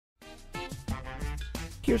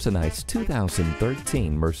Here's a nice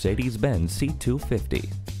 2013 Mercedes-Benz C250.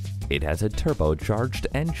 It has a turbocharged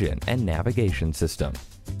engine and navigation system.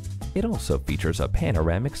 It also features a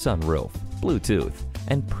panoramic sunroof, Bluetooth,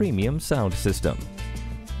 and premium sound system.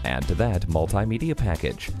 Add to that multimedia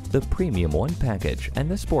package, the Premium 1 package, and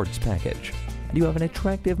the Sports package, and you have an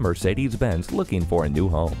attractive Mercedes-Benz looking for a new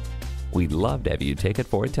home. We'd love to have you take it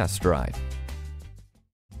for a test drive.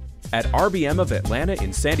 At RBM of Atlanta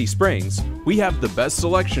in Sandy Springs, we have the best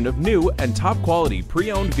selection of new and top-quality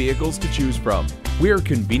pre-owned vehicles to choose from. We are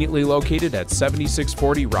conveniently located at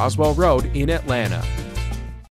 7640 Roswell Road in Atlanta.